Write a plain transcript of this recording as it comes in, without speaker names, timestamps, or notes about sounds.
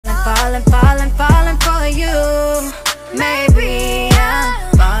falling, falling, falling for you. Maybe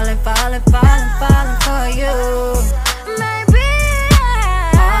I'm falling, falling, falling, falling for you. Maybe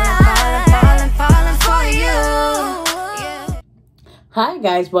I'm falling, falling, falling for you. Yeah. Hi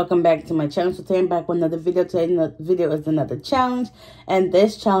guys, welcome back to my channel. So today I'm back with another video. Today's video is another challenge, and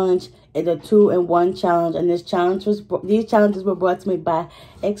this challenge is a 2-in-1 challenge. And these challenges were brought to me by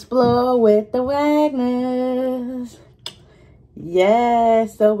Explore with the Wagners.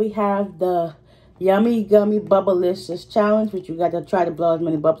 Yes, so we have the Yummy Gummy Bubblicious challenge, which you got to try to blow as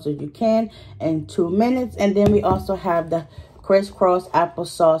many bubbles as you can in 2 minutes. And then we also have the Criss-Cross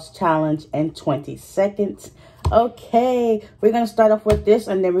Applesauce challenge in 20 seconds. Okay, we're going to start off with this,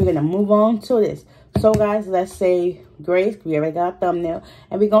 and then we're going to move on to this. So, guys, let's say grace. We already got a thumbnail,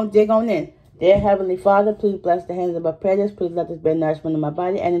 and we're going to dig on in. Dear Heavenly Father, please bless the hands of my prayers. Please let this be nourishment of my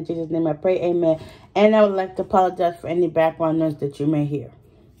body. And in Jesus' name I pray, amen. And I would like to apologize for any background noise that you may hear.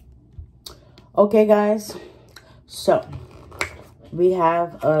 Okay, guys. So, we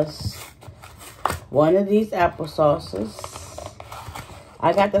have us one of these applesauces.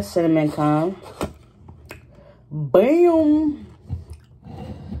 I got the cinnamon cone. Bam!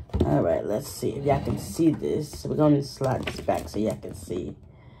 Alright, let's see if y'all can see this. We're going to slide this back so y'all can see.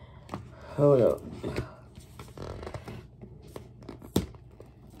 Hold up.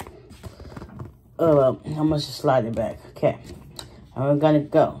 Oh, well, I'm going to just slide it back. Okay. And we're going to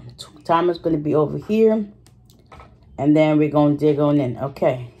go. Timer's going to be over here. And then we're going to dig on in.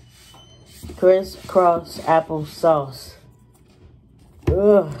 Okay. Criss-Cross applesauce.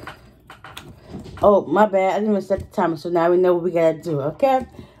 Ugh. Oh, my bad. I didn't even set the timer. So now we know what we got to do. Okay.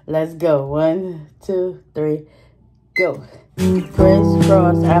 Let's go. 1, 2, 3, go.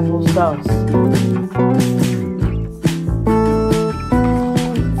 Criss-Cross applesauce.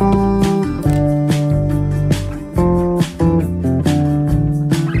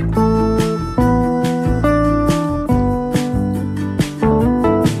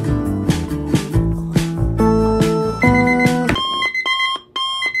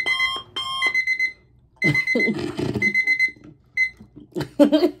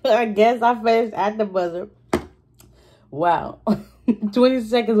 I guess I finished at the buzzer. Wow. 20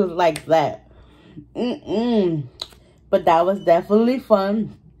 seconds was like that. But that was definitely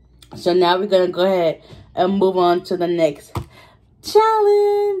fun. So now we're going to go ahead and move on to the next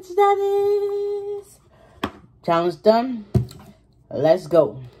challenge. That is challenge done. Let's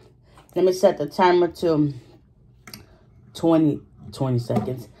go. Let me set the timer to 20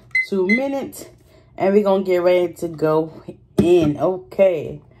 seconds. 2 minutes. And we're going to get ready to go in.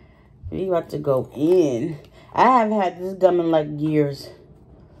 Okay. We about to go in. I have had this gum in like years.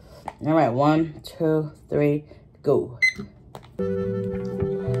 All right, 1, 2, 3, go.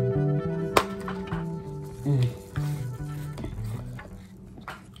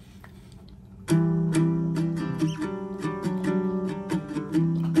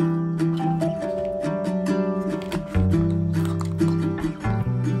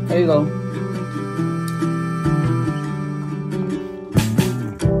 There you go.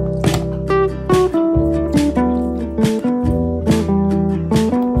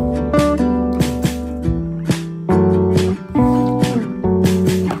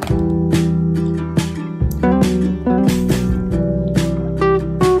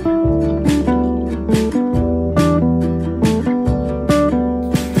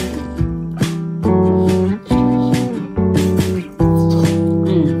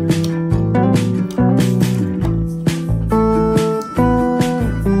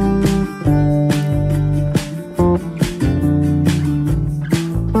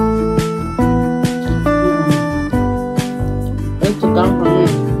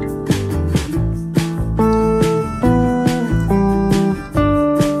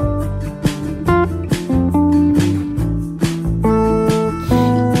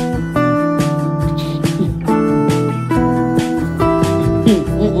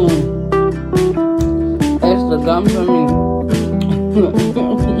 Gum for me.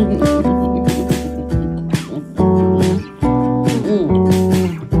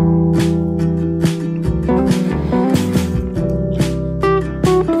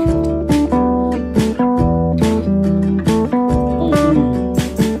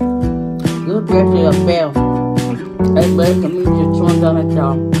 This is actually a fail. It's better for me to chewing down at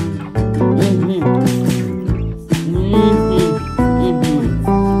y'all.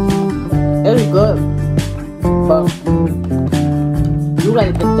 It's good. But you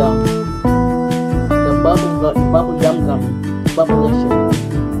gotta get the bubble yum gum, Bubblicious.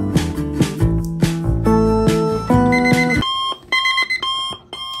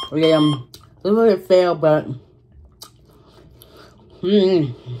 This really failed, but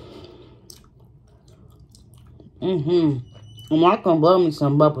I'm not gonna blow me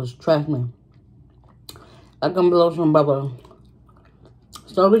some bubbles, trust me. I can blow some bubbles.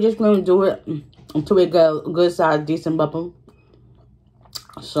 So we're just gonna do it until we get a good size, decent bubble.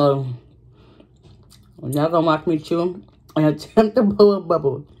 So when y'all gonna watch me chew and attempt to blow a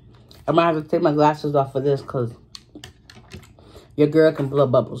bubble, I might have to take my glasses off for this because your girl can blow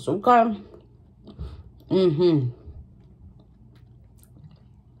bubbles, okay?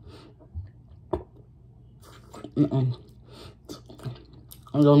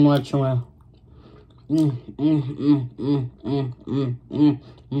 I don't know what you want.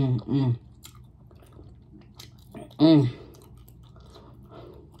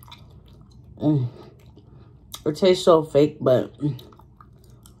 It tastes so fake, but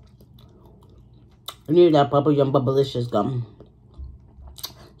I need that Bubble Yum Bubblicious gum.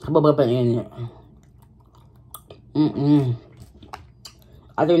 Bubble in it.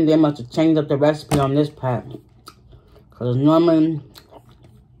 I think they must have changed up the recipe on this pack. Because normally,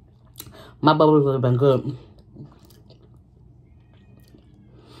 my bubbles would have been good.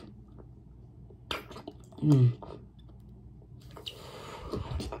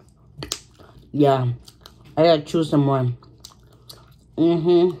 Yeah, I gotta choose some more.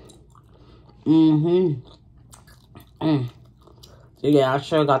 So yeah, I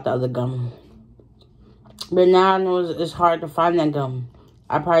sure got the other gum. But now I know it's hard to find that gum.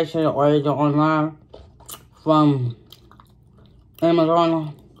 I probably should have ordered it online from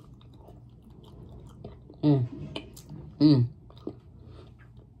Amazon.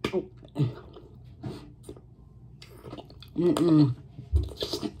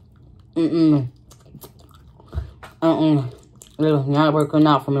 It's not working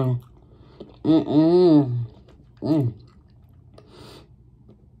out for me.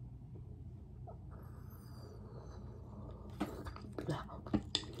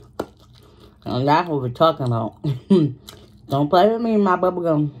 And that's what we're talking about. Don't play with me, my bubble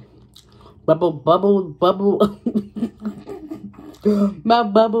gum. Bubble. My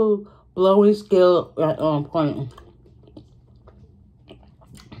bubble blowing skill right on point.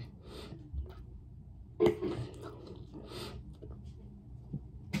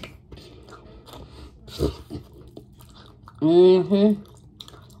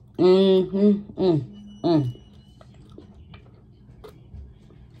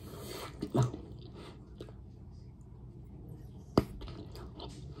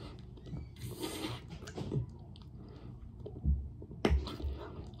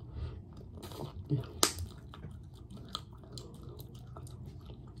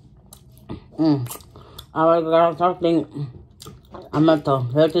 Alright guys, I think I'm about to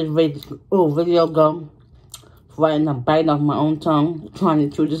let this video go. Right now, I'm biting off my own tongue, trying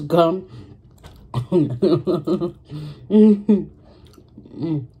to chew this gum.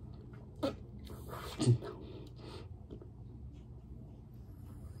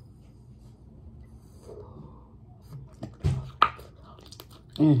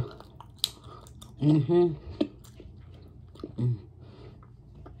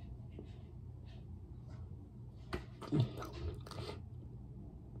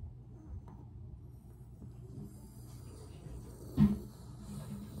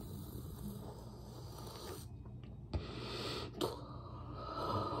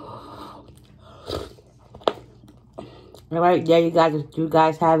 Alright, there you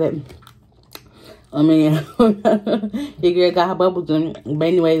guys have it. I mean, your girl got her bubbles in. But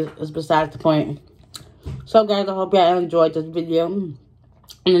anyways, it's besides the point. So guys, I hope y'all enjoyed this video and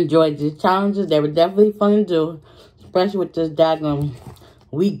enjoyed these challenges. They were definitely fun to do, especially with this daggone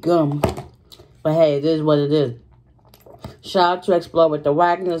weak gum. But hey, it is what it is. Shout out to Explore with the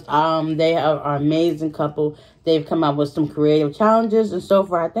Wagners. They are an amazing couple. They've come up with some creative challenges, and so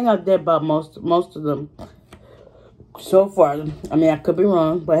far, I think I did about most of them. So far, I mean, I could be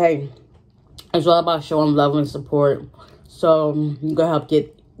wrong, but hey, it's all about showing love and support. So you can help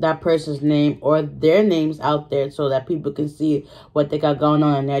get that person's name or their names out there so that people can see what they got going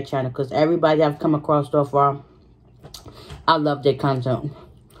on their channel. Because everybody I've come across so far, I love their content.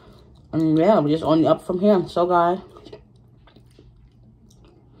 And yeah, we're just only up from here. So guys,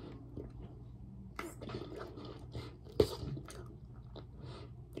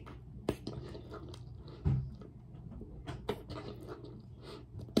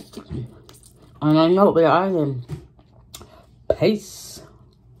 and I know where I am. Peace.